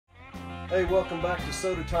Hey, welcome back to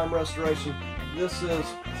Soda Time Restoration. This is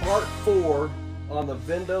part 4 on the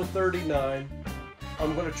Vendo 39.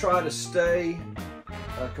 I'm going to try to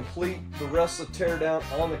complete the rest of the teardown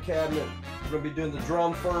on the cabinet. We're going to be doing the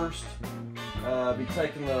drum first, be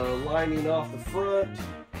taking the lining off the front,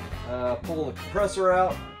 pulling the compressor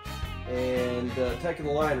out, and taking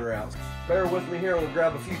the liner out. Bear with me here. I'm going to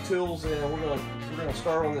grab a few tools and we're going to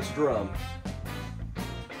start on this drum.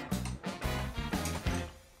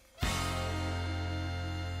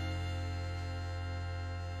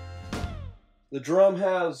 The drum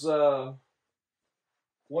has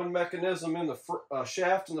one mechanism in the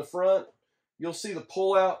shaft in the front. You'll see the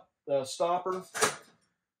pull-out stopper.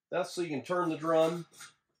 That's so you can turn the drum.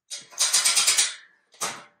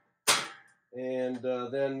 And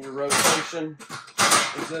then your rotation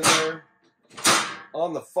is in there.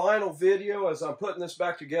 On the final video, as I'm putting this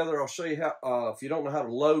back together, I'll show you how, if you don't know how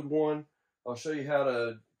to load one, I'll show you how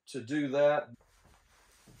to do that.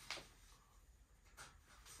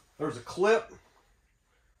 There's a clip,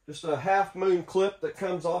 just a half moon clip that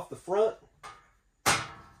comes off the front.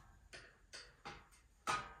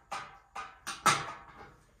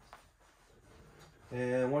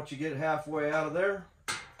 And once you get it halfway out of there,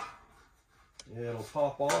 it'll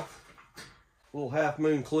pop off. Little half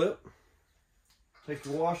moon clip. Take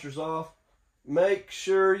your washers off. Make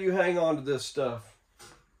sure you hang on to this stuff.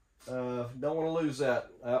 Don't want to lose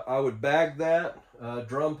that. I would bag that.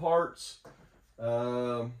 Drum parts.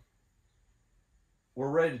 We're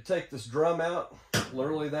ready to take this drum out,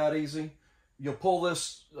 literally that easy. You'll pull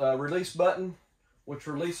this release button, which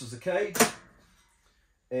releases the cage.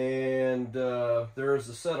 And there's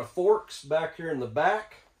a set of forks back here in the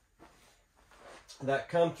back that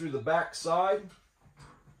come through the back side.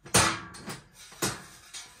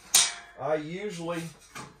 I usually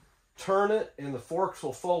turn it and the forks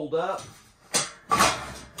will fold up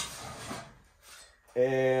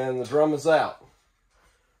and the drum is out.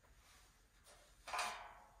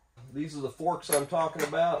 These are the forks I'm talking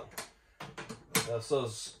about. So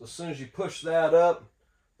as soon as you push that up,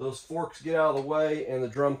 those forks get out of the way and the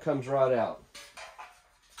drum comes right out.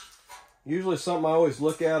 Usually something I always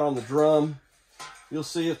look at on the drum, you'll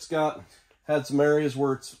see it's had some areas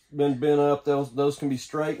where it's been bent up. Those can be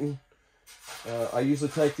straightened. I usually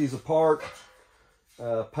take these apart,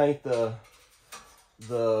 paint the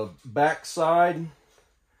back side,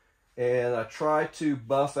 and I try to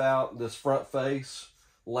buff out this front face.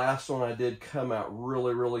 Last one I did come out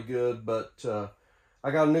really, really good, but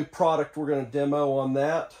I got a new product we're going to demo on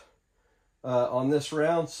that on this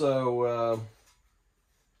round. So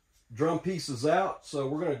drum piece is out, so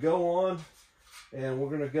we're going to go on and we're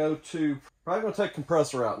going to go to, probably going to take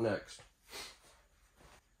compressor out next.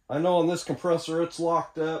 I know on this compressor it's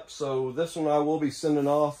locked up, so this one I will be sending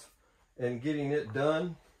off and getting it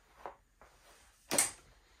done.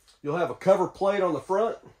 You'll have a cover plate on the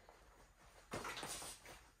front.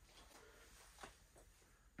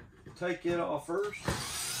 Take it off first.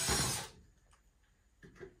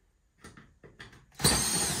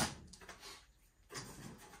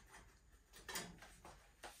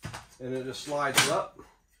 And it just slides up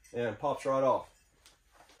and pops right off.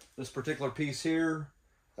 This particular piece here,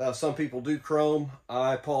 some people do chrome.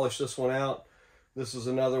 I polished this one out. This is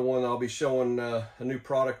another one I'll be showing a new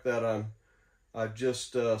product that I've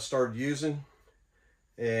just started using.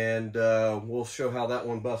 And we'll show how that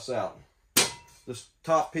one buffs out. This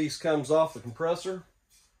top piece comes off the compressor.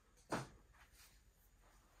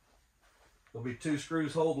 There'll be 2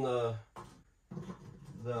 screws holding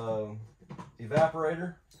the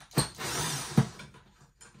evaporator.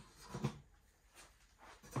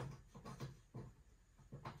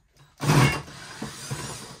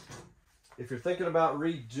 If you're thinking about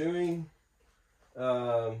redoing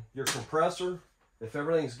your compressor, if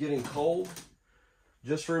everything's getting cold,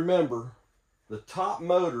 just remember the top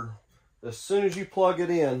motor, as soon as you plug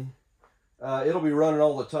it in, it'll be running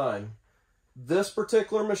all the time. This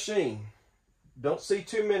particular machine, don't see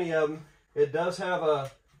too many of them. It does have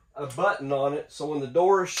a button on it, so when the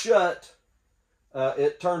door is shut,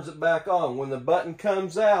 it turns it back on. When the button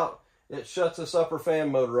comes out, it shuts this upper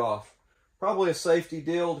fan motor off. Probably a safety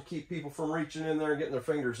deal to keep people from reaching in there and getting their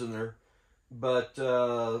fingers in there. But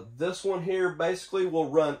this one here basically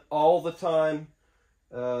will run all the time.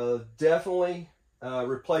 Definitely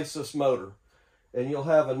replace this motor, and you'll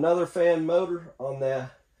have another fan motor on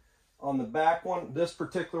the back one. This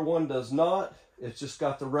particular one does not. It's just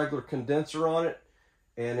got the regular condenser on it,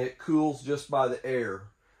 and it cools just by the air.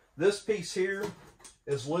 This piece here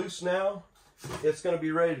is loose now. It's going to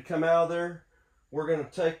be ready to come out of there. We're going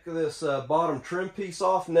to take this bottom trim piece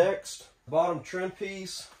off next. Bottom trim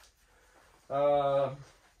piece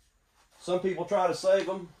Some people try to save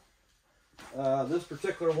them. This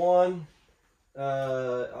particular one,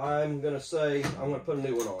 I'm going to say I'm going to put a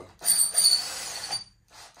new one on.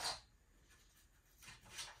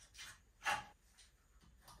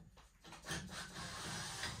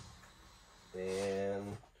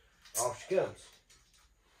 And off she comes.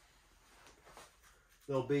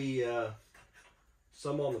 There'll be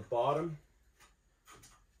some on the bottom,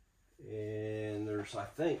 and there's, I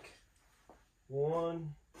think,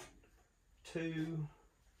 1, 2,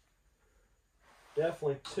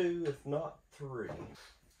 definitely 2, if not 3.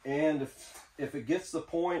 And if it gets to the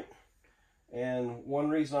point, and one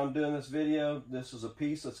reason I'm doing this video, this is a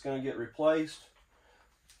piece that's going to get replaced.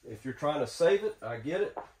 If you're trying to save it, I get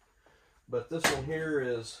it. But this one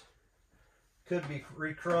here could be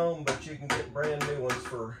re-chromed, but you can get brand new ones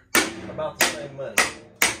for about the same money.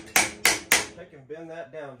 Take and bend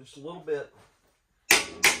that down just a little bit.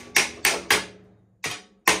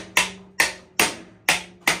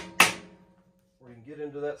 Where you can get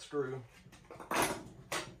into that screw.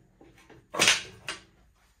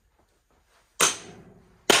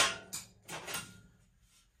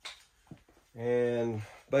 And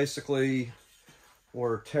basically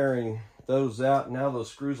we're tearing those out. Now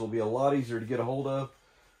those screws will be a lot easier to get a hold of.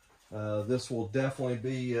 This will definitely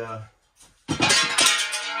be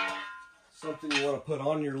something you want to put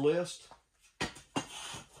on your list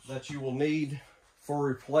that you will need for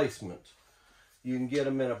replacement. You can get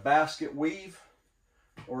them in a basket weave,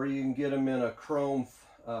 or you can get them in a chrome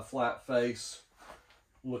flat face.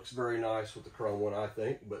 Looks very nice with the chrome one, I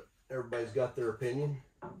think, but everybody's got their opinion.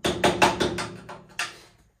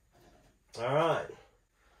 All right.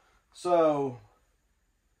 So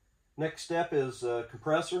next step is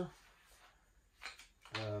compressor.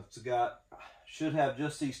 Should have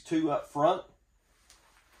just these 2 up front.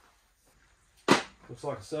 Looks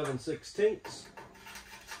like a 7/16,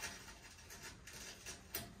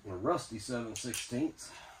 a rusty 7/16.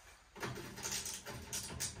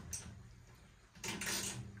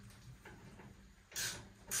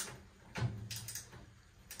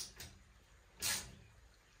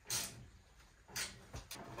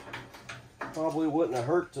 Probably wouldn't have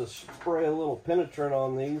hurt to spray a little penetrant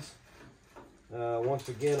on these. Once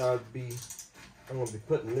again, I'm going to be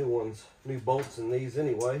putting new bolts in these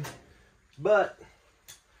anyway. But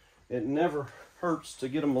it never hurts to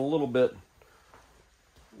get them a little bit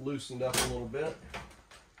loosened up a little bit.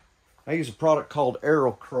 I use a product called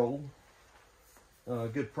AeroCroll.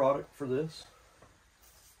 Good product for this.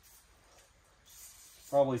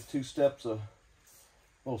 Probably 2 steps a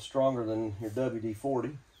little stronger than your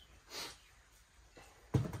WD-40.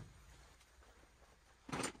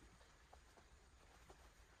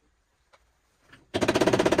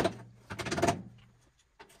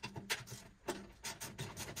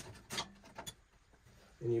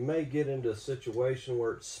 And you may get into a situation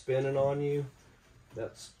where it's spinning on you.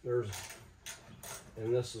 And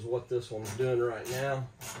this is what this one's doing right now.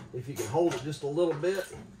 If you can hold it just a little bit,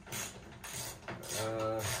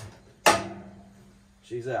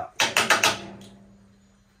 she's out.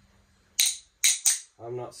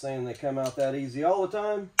 I'm not saying they come out that easy all the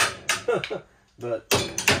time, but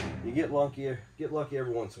you get lucky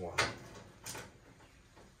every once in a while.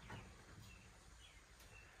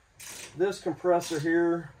 This compressor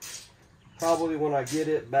here, probably when I get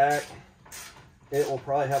it back, it will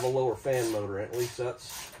probably have a lower fan motor. At least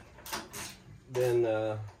that's been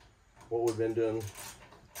what we've been doing.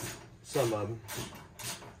 Some of them.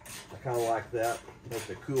 I kind of like that. Make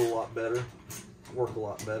it cool a lot better, work a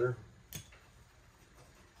lot better.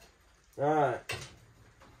 All right,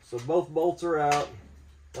 so both bolts are out.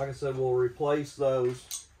 Like I said, we'll replace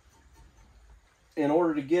those. In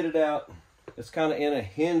order to get it out, it's kind of in a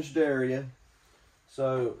hinged area.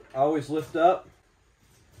 So I always lift up,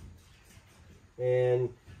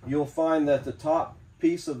 and you'll find that the top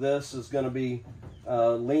piece of this is going to be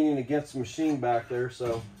leaning against the machine back there.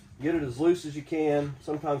 So get it as loose as you can.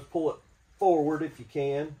 Sometimes pull it forward if you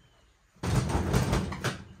can.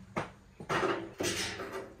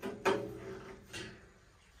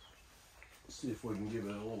 See if we can give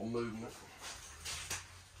it a little movement.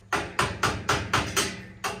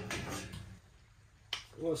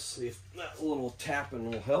 Let's see if that little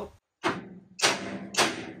tapping will help.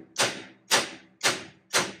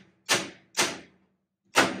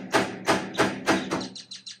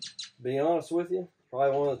 Be honest with you,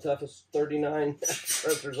 probably one of the toughest 39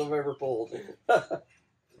 compressors I've ever pulled. But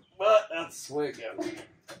that's the way it goes.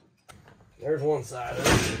 There's one side of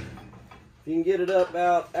it. If you can get it up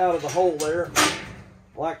out of the hole there,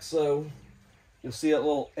 like so, you'll see that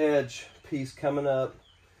little edge piece coming up.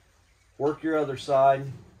 Work your other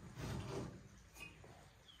side.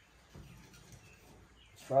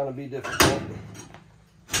 trying to be difficult.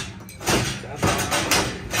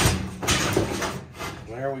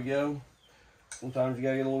 There we go. Sometimes you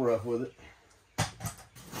gotta get a little rough with it.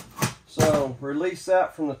 So release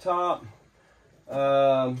that from the top.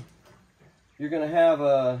 You're gonna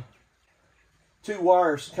have 2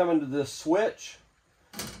 wires coming to this switch.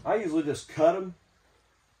 I usually just cut them.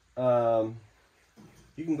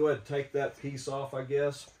 You can go ahead and take that piece off, I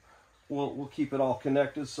guess. We'll keep it all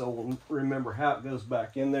connected so we'll remember how it goes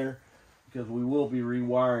back in there, because we will be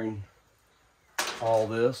rewiring all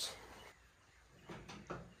this.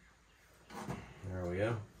 There we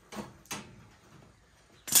go.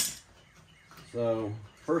 So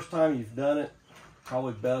first time you've done it,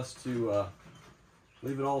 probably best to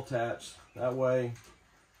leave it all attached. That way,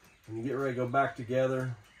 when you get ready to go back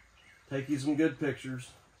together, take you some good pictures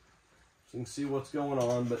so you can see what's going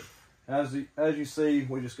on. But as you see,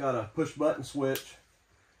 we just got a push button switch,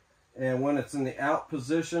 and when it's in the out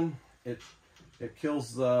position, it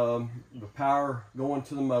kills the power going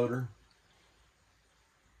to the motor.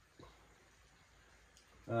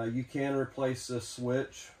 You can replace this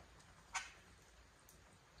switch.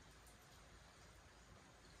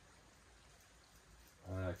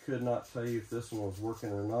 I could not tell you if this one was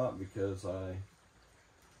working or not, because the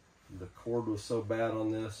cord was so bad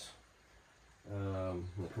on this.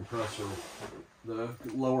 The compressor, the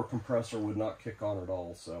lower compressor would not kick on at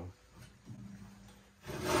all. So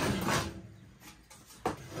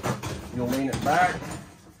you'll lean it back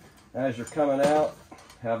as you're coming out.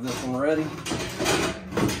 Have this one ready,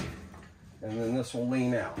 and then this will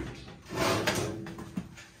lean out.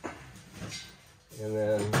 And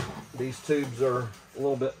then these tubes are a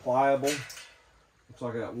little bit pliable. Looks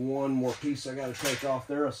like I got one more piece I got to take off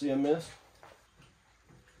there. I see I missed.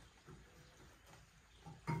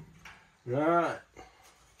 All right.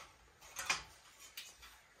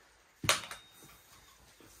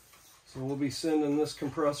 So we'll be sending this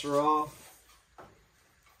compressor off.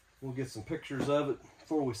 We'll get some pictures of it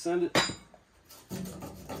before we send it.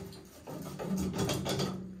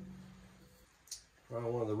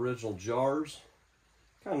 Probably one of the original jars.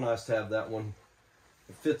 Kind of nice to have that one.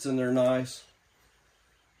 It fits in there nice.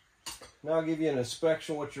 Now I'll give you an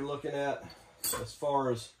inspection what you're looking at as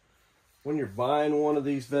far as when you're buying one of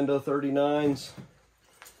these Vendo 39s,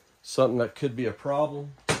 something that could be a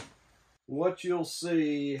problem. What you'll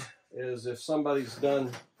see is if somebody's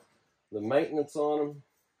done the maintenance on them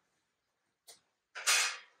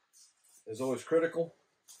is always critical.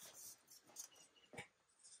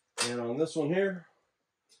 And on this one here,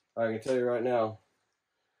 I can tell you right now,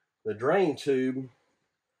 the drain tube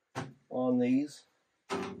on these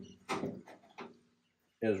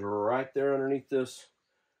is right there underneath this,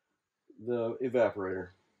 the evaporator.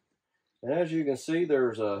 And as you can see,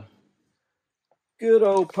 there's a good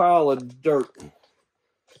old pile of dirt. I'm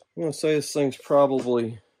going to say this thing's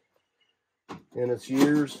probably, in its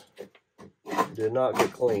years, did not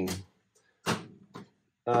get clean.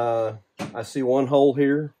 I see one hole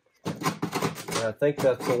here. And I think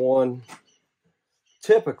that's the one.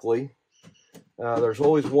 Typically, there's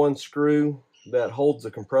always one screw that holds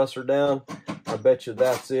the compressor down. I bet you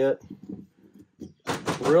that's it.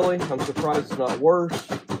 Really, I'm surprised it's not worse.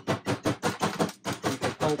 You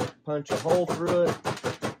can punch a hole through it.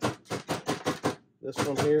 This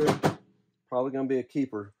one here, probably going to be a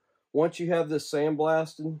keeper. Once you have this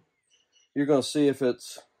sandblasted, you're going to see if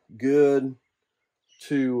it's good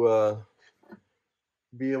to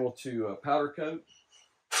be able to powder coat.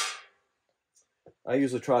 I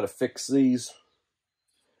usually try to fix these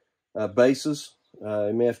bases.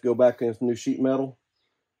 You may have to go back into new sheet metal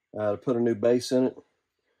to put a new base in it.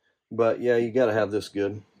 But yeah, you got to have this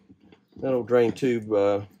good. That old drain tube.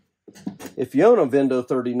 If you own a Vendo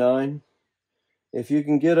 39, if you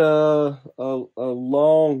can get a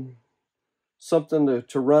long something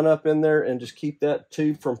to run up in there and just keep that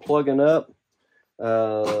tube from plugging up,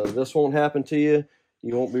 this won't happen to you.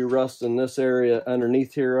 You won't be rusting this area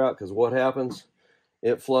underneath here out, because what happens?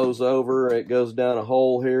 It flows over, it goes down a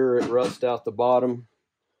hole here, it rusts out the bottom.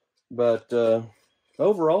 But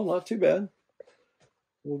overall, not too bad.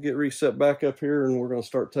 We'll get reset back up here, and we're going to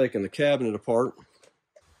start taking the cabinet apart.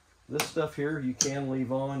 This stuff here you can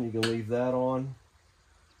leave on. You can leave that on.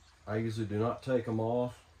 I usually do not take them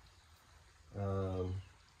off.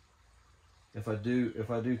 If I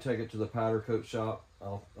do take it to the powder coat shop,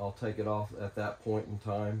 I'll take it off at that point in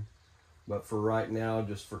time. But for right now,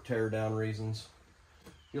 just for tear down reasons,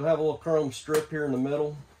 you'll have a little chrome strip here in the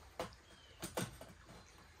middle.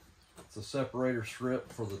 It's a separator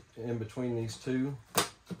strip for the in between these two.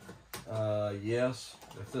 Yes,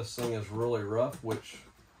 if this thing is really rough, which,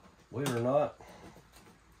 believe it or not,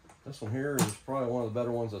 This one here is probably one of the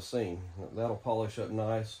better ones I've seen. That'll polish up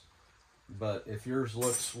nice. But if yours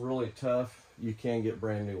looks really tough, you can get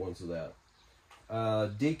brand new ones of that.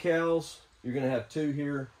 Decals, you're going to have two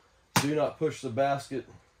here. Do not push the basket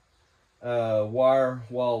wire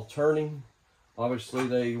while turning. Obviously,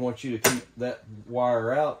 they want you to keep that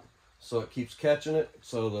wire out so it keeps catching it,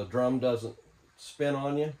 so the drum doesn't spin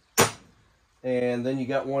on you. And then you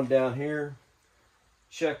got one down here.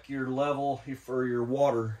 Check your level for your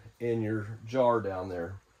water in your jar down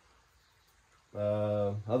there.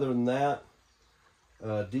 Other than that,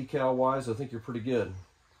 decal wise, I think you're pretty good.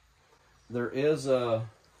 There is a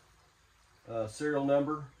serial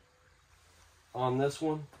number on this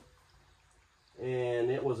one,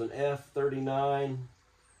 and it was an F39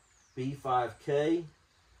 B5K.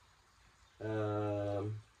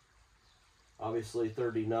 Obviously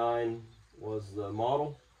 39 was the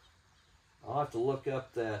model. I'll have to look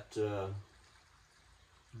up that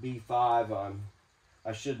B5.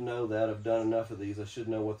 I should know that. I've done enough of these. I should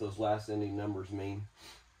know what those last ending numbers mean.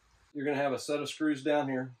 You're going to have a set of screws down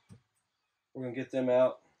here. We're going to get them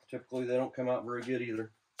out. Typically they don't come out very good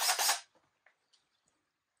either,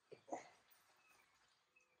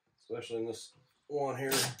 especially in this one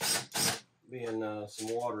here being some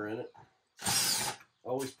water in it.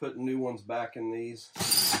 Always put new ones back in these.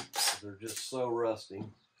 They're just so rusty.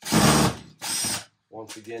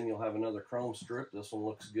 Once again, you'll have another chrome strip. This one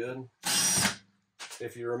looks good.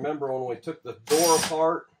 If you remember when we took the door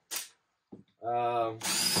apart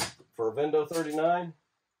for Vendo 39,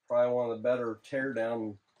 probably one of the better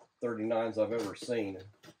teardown 39s I've ever seen.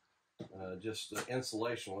 Just the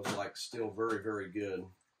insulation was like still very, very good.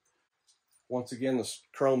 Once again, the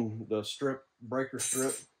chrome, the strip, breaker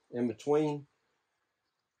strip in between.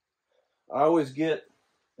 I always get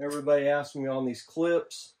everybody asking me on these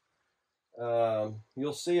clips.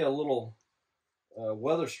 You'll see a little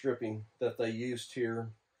weather stripping that they used here,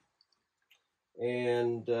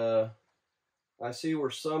 and I see where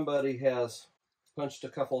somebody has punched a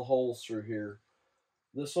couple of holes through here.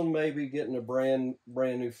 This one may be getting a brand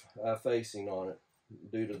new facing on it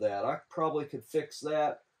due to that. I probably could fix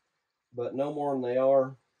that, but no more than they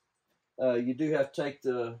are. You do have to take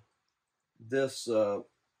this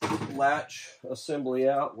latch assembly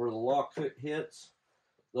out where the lock hits.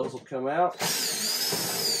 Those will come out.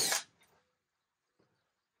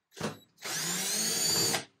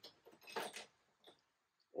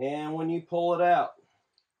 And when you pull it out,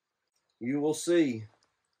 you will see,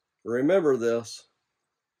 remember this,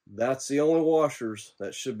 that's the only washers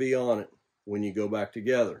that should be on it when you go back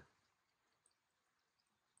together.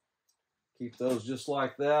 Keep those just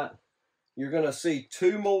like that. You're going to see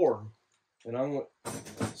two more. And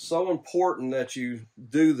so important that you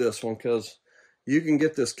do this one, because you can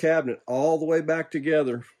get this cabinet all the way back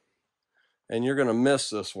together and you're going to miss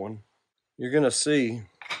this one. You're going to see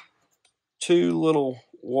two little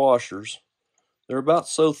washers. They're about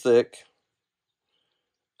so thick,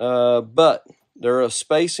 but they're a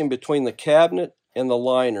spacing between the cabinet and the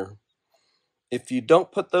liner. If you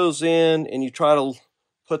don't put those in and you try to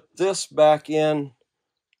put this back in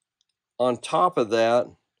on top of that,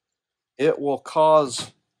 it will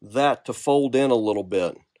cause that to fold in a little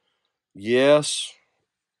bit. Yes,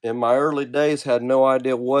 in my early days, had no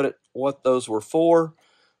idea what those were for.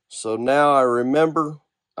 So now I remember,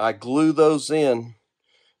 I glue those in.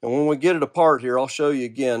 And when we get it apart here, I'll show you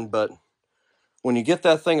again, but when you get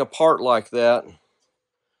that thing apart like that,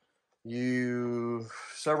 you,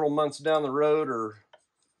 several months down the road, or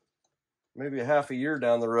maybe a half a year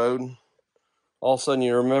down the road, all of a sudden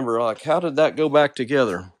you remember, like, how did that go back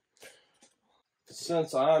together?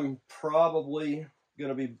 Since I'm probably going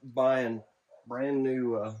to be buying brand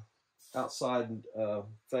new outside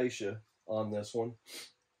fascia on this one,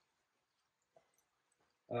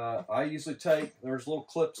 I usually there's little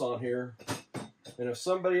clips on here, and if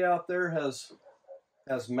somebody out there has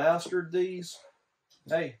mastered these,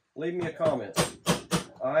 hey, leave me a comment.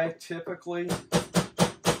 I typically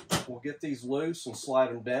will get these loose and slide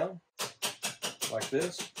them down like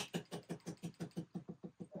this,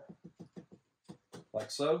 like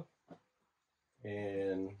so,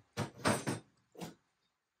 and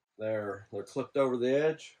they're clipped over the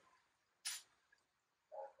edge.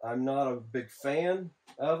 I'm not a big fan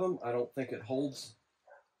of them. I don't think it holds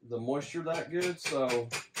the moisture that good, so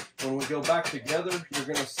when we go back together, you're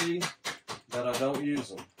going to see that I don't use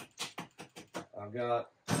them.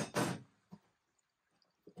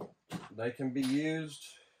 They can be used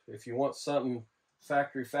if you want something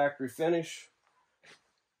factory finish.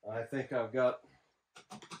 I think I've got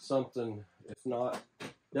something, if not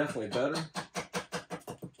definitely better,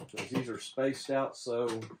 because these are spaced out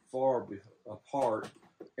so far apart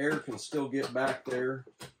air can still get back there.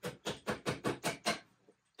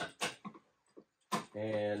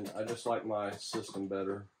 And I just like my system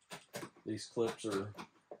better. These clips are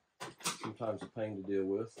sometimes a pain to deal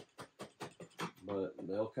with, but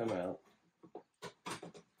they'll come out.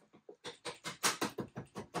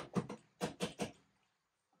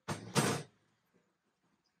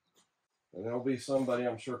 And there'll be somebody,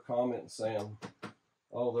 I'm sure, commenting saying,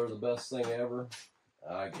 oh, they're the best thing ever.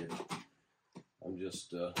 I get it. I'm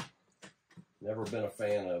just never been a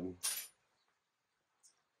fan of them.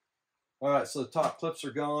 All right, so the top clips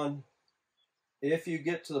are gone. If you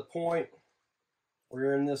get to the point where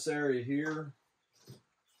you're in this area here,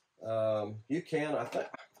 you can, I think,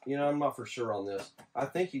 you know, I'm not for sure on this. I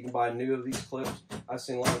think you can buy new of these clips. I've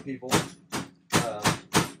seen a lot of people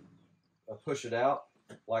push it out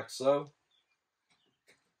like so.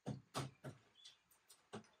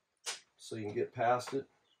 So you can get past it.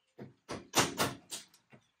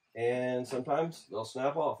 And sometimes they'll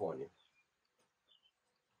snap off on you.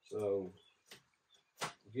 So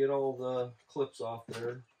get all the clips off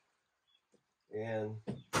there. And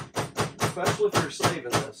especially if you're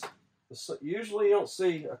saving this. Usually you don't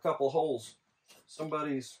see a couple holes.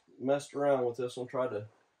 Somebody's messed around with this one, tried to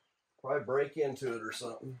probably break into it or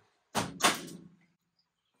something.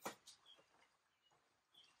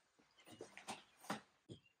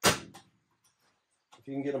 If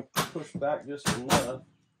you can get them pushed back just enough.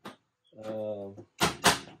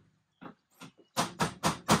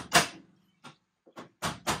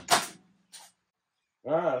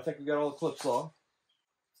 All right, I think we got all the clips off.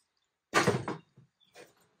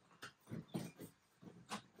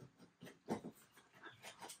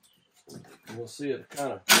 And you'll see it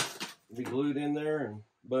kind of be glued in there, and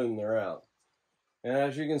boom, they're out. And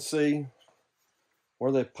as you can see,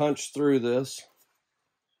 where they punch through this,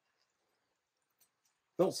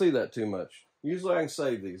 don't see that too much. Usually I can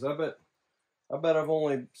save these. I bet I've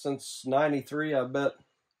only, since 93, I bet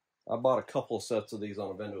I bought a couple of sets of these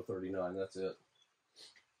on a Vendo 39. That's it.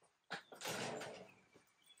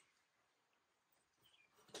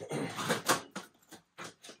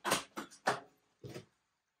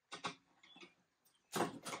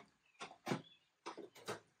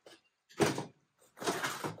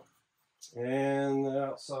 And the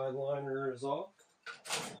outside liner is off.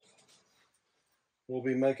 We'll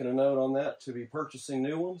be making a note on that to be purchasing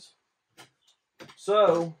new ones.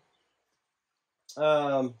 So,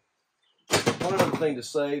 one other thing to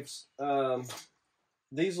save,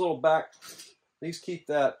 these little these keep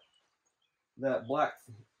the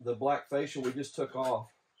black fascia we just took off.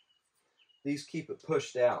 These keep it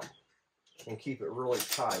pushed out and keep it really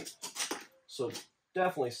tight. So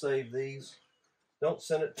definitely save these. Don't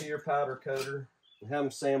send it to your powder coater and have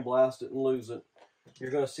them sandblast it and lose it.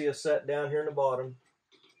 You're going to see a set down here in the bottom.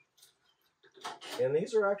 And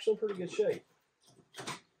these are actually in pretty good shape.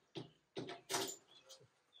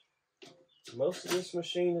 Most of this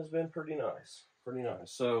machine has been pretty nice. Pretty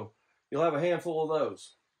nice. So you'll have a handful of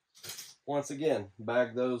those. Once again,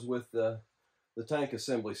 bag those with the tank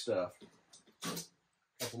assembly stuff. A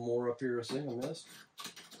couple more up here, I see I missed.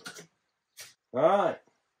 All right.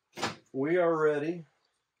 We are ready.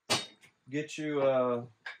 Get you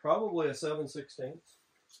probably a 7/16.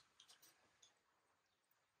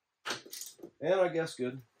 And I guess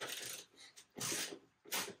good.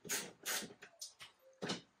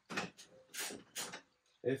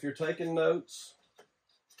 If you're taking notes,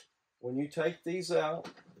 when you take these out,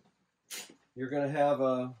 you're going to have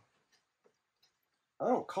I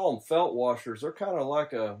don't call them felt washers. They're kind of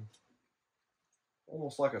like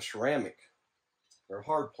almost like a ceramic or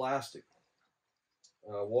hard plastic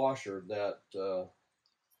washer that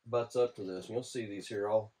butts up to this. And you'll see these here.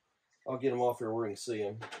 I'll get them off here where you can see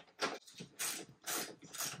them.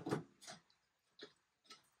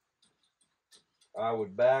 I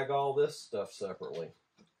would bag all this stuff separately.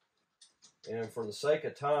 And for the sake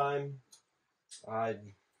of time, I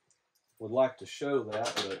would like to show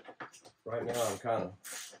that, but right now I'm kind of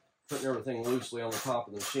putting everything loosely on the top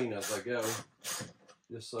of the machine as I go,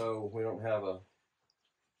 just so we don't have a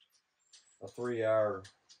 3-hour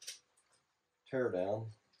teardown.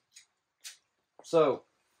 So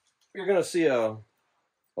you're going to see a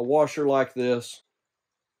washer like this.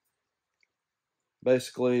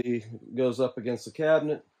 Basically goes up against the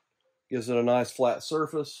cabinet, gives it a nice flat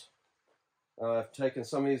surface. I've taken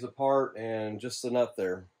some of these apart and just the nut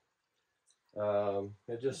there.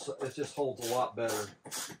 It just holds a lot better.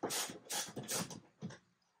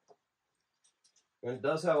 And it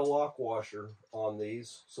does have a lock washer on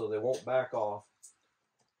these, so they won't back off.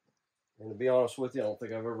 And to be honest with you, I don't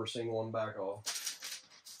think I've ever seen one back off.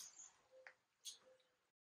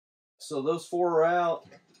 so those 4 are out.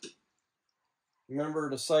 Remember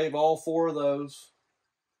to save all 4 of those.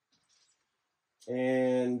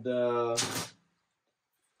 And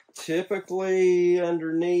typically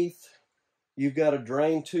underneath, you've got a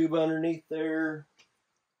drain tube underneath there.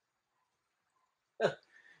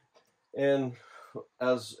 And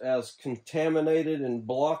as contaminated and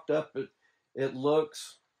blocked up it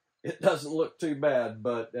looks, it doesn't look too bad,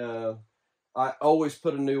 but I always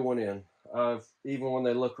put a new one in, even when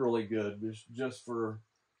they look really good, just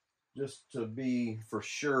to be for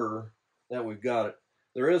sure that we've got it.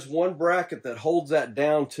 There is one bracket that holds that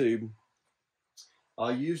down tube.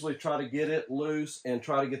 I usually try to get it loose and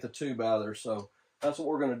try to get the tube out of there. So that's what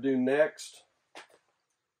we're going to do next.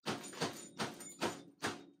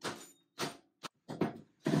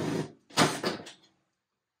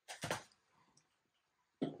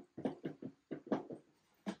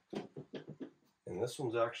 And this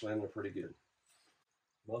one's actually in there pretty good.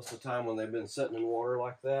 Most of the time when they've been sitting in water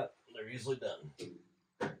like that, they're usually done.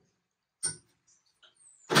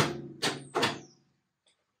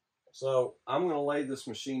 So I'm going to lay this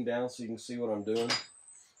machine down so you can see what I'm doing.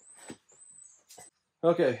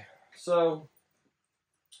 Okay, so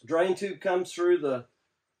drain tube comes through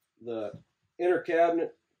the inner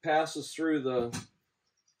cabinet, passes through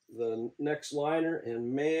the next liner,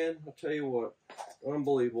 and man, I'll tell you what,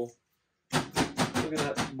 unbelievable. Look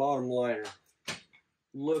at that bottom liner.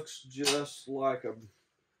 Looks just like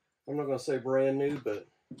I'm not going to say brand new, but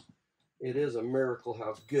it is a miracle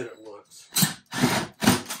how good it looks.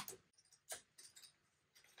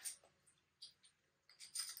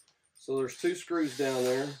 So there's 2 screws down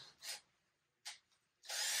there.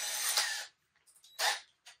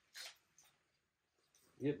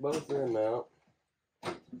 Get both of them out.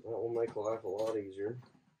 That will make life a lot easier.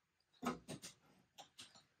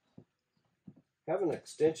 Having an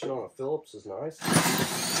extension on a Phillips is nice.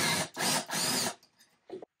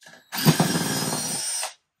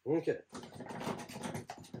 Okay.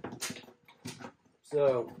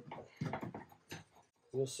 So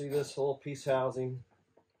you'll see this whole piece housing.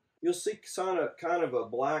 You'll see kind of a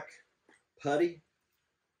black putty.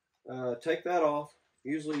 Take that off.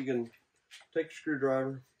 Usually you can take a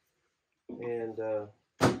screwdriver and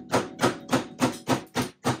I'm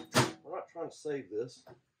not trying to save this,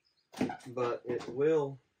 but it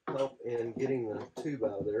will help in getting the tube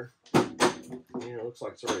out of there. And it looks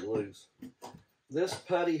like it's already loose. This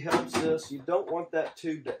putty helps this. You don't want that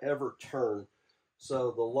tube to ever turn.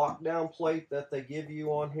 So the lockdown plate that they give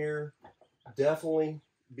you on here, definitely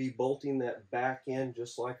be bolting that back in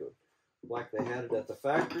just like they had it at the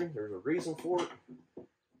factory. There's a reason for it.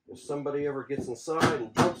 If somebody ever gets inside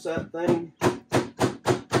and dumps that thing,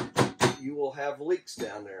 you will have leaks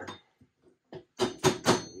down there.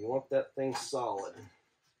 You want that thing solid.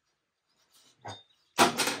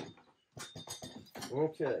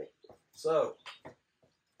 Okay, so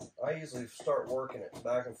I usually start working it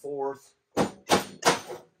back and forth.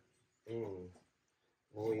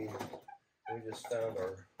 We just found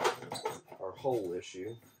our hole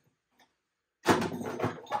issue.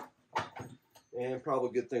 And probably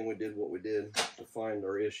a good thing we did what we did to find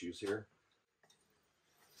our issues here.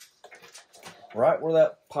 Right where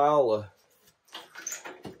that pile of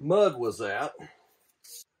mud was at,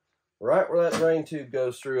 right where that drain tube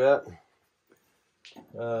goes through at,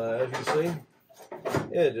 as you see,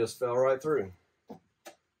 it just fell right through.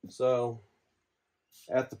 So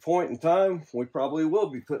at the point in time, we probably will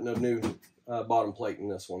be putting a new bottom plate in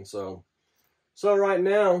this one. So right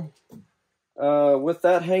now, with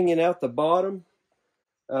that hanging out the bottom,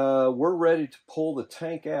 we're ready to pull the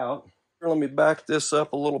tank out. Let me back this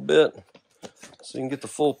up a little bit so you can get the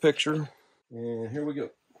full picture. And here we go.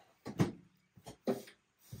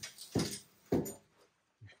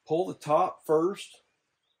 Pull the top first.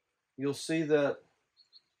 You'll see that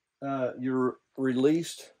you're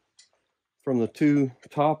released from the 2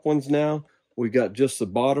 top ones now. We got just the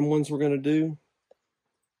bottom ones we're going to do.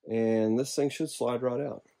 And this thing should slide right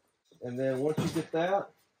out. And then once you get that,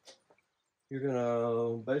 you're going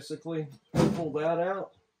to basically pull that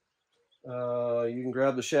out. You can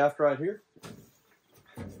grab the shaft right here.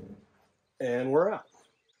 And we're out.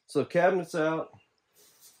 So cabinet's out.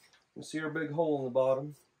 You see our big hole in the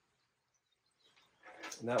bottom.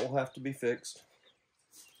 And that will have to be fixed.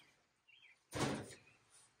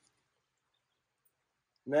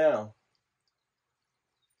 Now,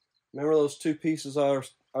 remember those 2 pieces I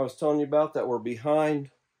was telling you about that were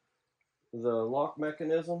behind the lock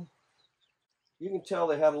mechanism? You can tell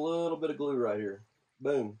they had a little bit of glue right here.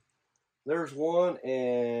 Boom. There's one,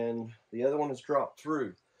 and the other one has dropped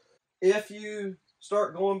through. If you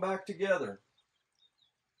start going back together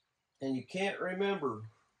and you can't remember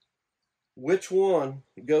which one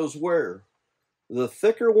goes where. The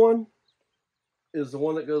thicker one is the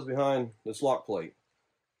one that goes behind this lock plate.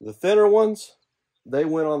 The thinner ones, they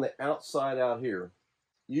went on the outside out here.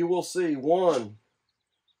 You will see 1,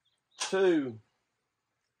 2,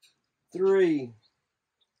 3,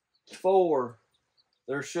 4.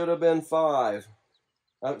 There should have been 5.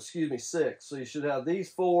 Excuse me, 6. So you should have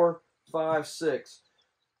these 4, 5, 6.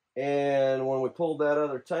 And when we pulled that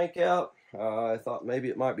other tank out, I thought maybe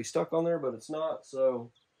it might be stuck on there, but it's not.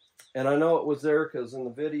 So, and I know it was there because in the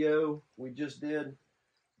video we just did,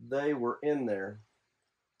 they were in there.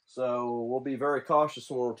 So we'll be very cautious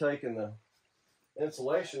when we're taking the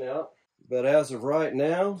insulation out. But as of right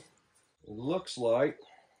now, it looks like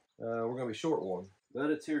we're going to be short one.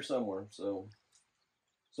 But it's here somewhere. So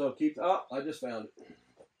keep, oh, I just found it.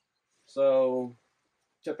 So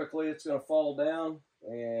typically it's going to fall down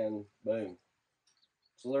and boom.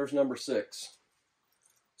 So there's number 6.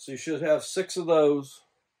 So you should have 6 of those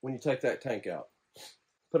when you take that tank out.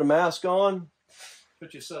 Put a mask on,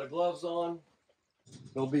 put your set of gloves on.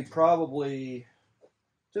 It'll be probably,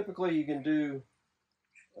 typically you can do,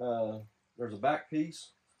 there's a back piece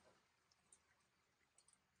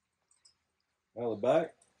out of the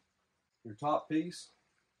back, your top piece.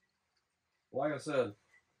 Like I said,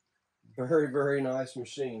 very, very nice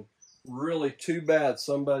machine. Really too bad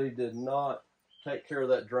somebody did not take care of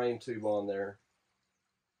that drain tube on there.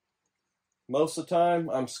 Most of the time,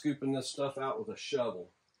 I'm scooping this stuff out with a shovel.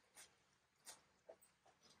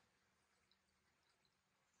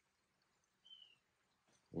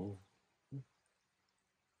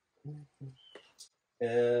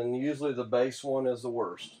 And usually the base one is the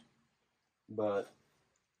worst. But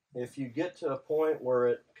if you get to a point where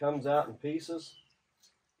it comes out in pieces,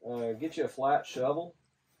 get you a flat shovel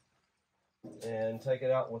and take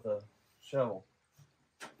it out with a shovel.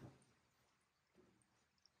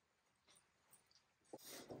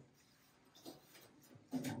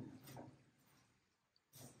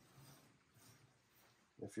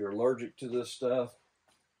 If you're allergic to this stuff,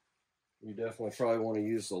 you definitely probably want to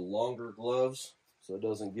use the longer gloves so it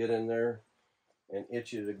doesn't get in there and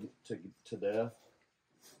itch you to death.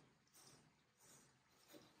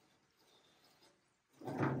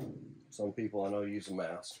 Some people I know use a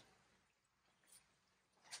mask,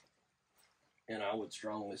 and I would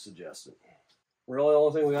strongly suggest it. Really, the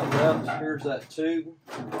only thing we got left, here's that tube,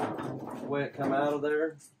 the way it come out of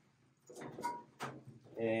there.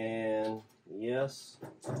 And yes,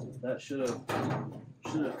 that should have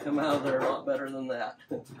come out of there a lot better than that.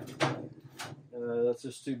 That's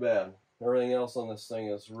just too bad. Everything else on this thing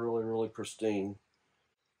is really, really pristine.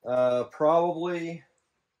 Probably,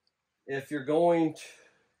 if you're going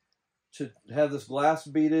to have this glass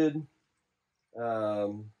beaded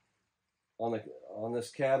on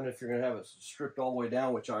this cabinet, if you're going to have it stripped all the way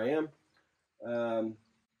down, which I am,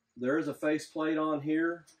 there is a faceplate on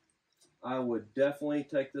here. I would definitely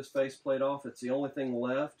take this faceplate off. It's the only thing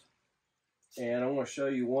left. And I'm going to show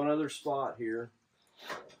you one other spot here.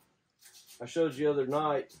 I showed you the other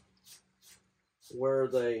night where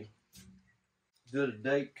they did a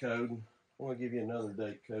date code. I'm going to give you another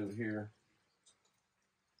date code here.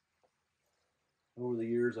 Over the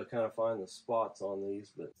years, I kind of find the spots on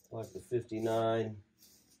these, but like the 59.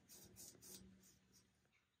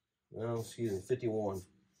 No, excuse me, 51.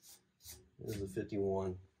 This is the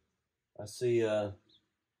 51. I see,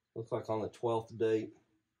 looks like on the 12th date,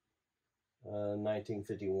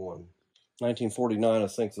 1951. 1949, I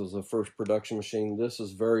think, was the first production machine. This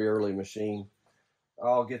is very early machine.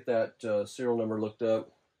 I'll get that serial number looked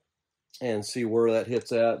up and see where that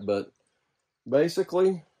hits at, but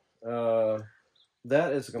basically,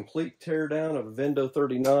 that is a complete teardown of a Vendo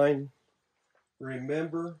 39.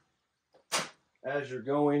 Remember, as you're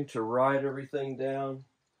going to write everything down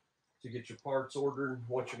to get your parts ordered,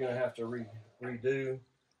 what you're going to have to redo.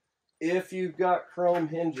 If you've got chrome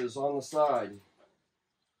hinges on the side,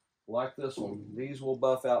 like this one, these will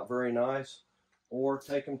buff out very nice. Or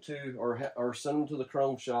take them to, or send them to the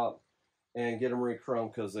chrome shop and get them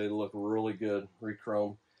re-chromed because they look really good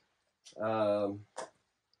re-chrome. We're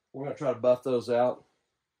going to try to buff those out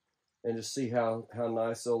and just see how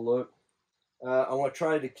nice they'll look. I want to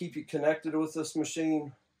try to keep you connected with this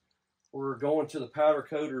machine. We're going to the powder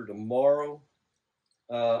coater tomorrow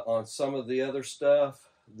on some of the other stuff.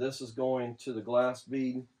 This is going to the glass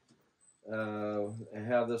bead and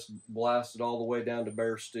have this blasted all the way down to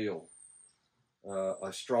bare steel. I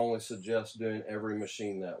strongly suggest doing every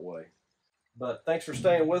machine that way. But thanks for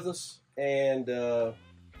staying with us, and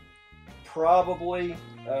probably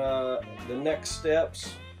the next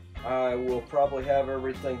steps, I will probably have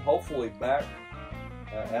everything hopefully back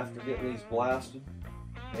after getting these blasted.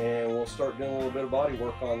 and we'll start doing a little bit of body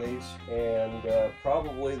work on these, and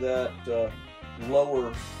probably that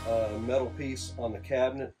lower metal piece on the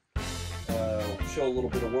cabinet, show a little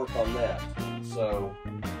bit of work on that. So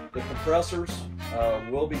the compressors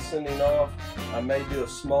we'll be sending off. I may do a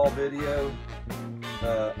small video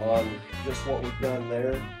on just what we've done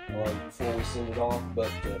there before we send it off. But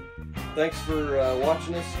thanks for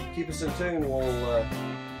watching us. Keep us in tune. We'll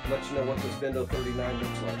let you know what this Vendo 39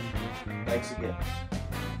 looks like. Thanks again.